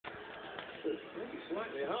Maybe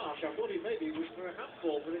slightly harsh. I thought he maybe was for a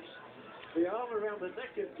handball, but it's the arm around the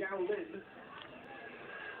neck of Gao Lin.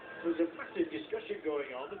 There's a massive discussion going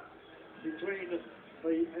on between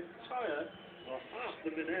the entire, or half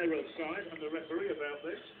the Mineiro side and the referee about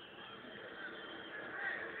this.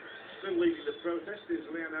 Still leading the protest is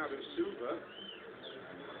Leonardo Silva.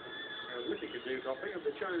 Whitney can do nothing, and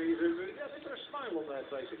the Chinese they've got a smile on their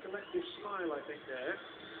face, a collective smile, I think, there.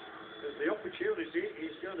 The opportunity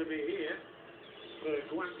is going to be here for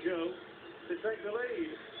Guangzhou to take the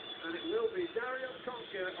lead, and it will be Dario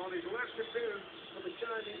Conca on his last appearance for the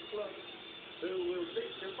Chinese club who will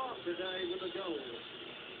seek to mark today with a goal.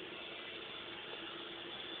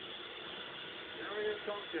 Dario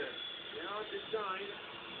Conca, the Argentine,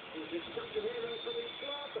 is such a hero for the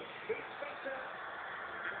club. He's better.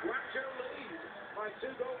 Guangzhou lead by 2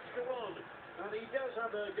 goals to 1, and he does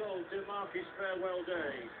have a goal to mark his farewell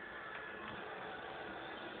day.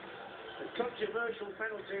 A controversial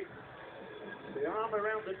penalty, the arm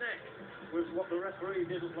around the neck was what the referee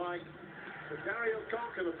didn't like. But Dario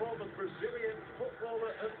Conca, the former Brazilian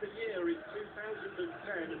Footballer of the Year in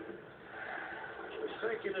 2010, was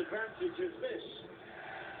taking advantage of this.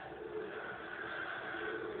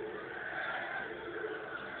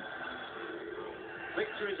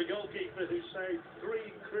 Victor is a goalkeeper who saved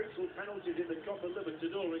 3 crucial penalties in the Copa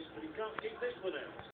Libertadores, but he can't keep this one out.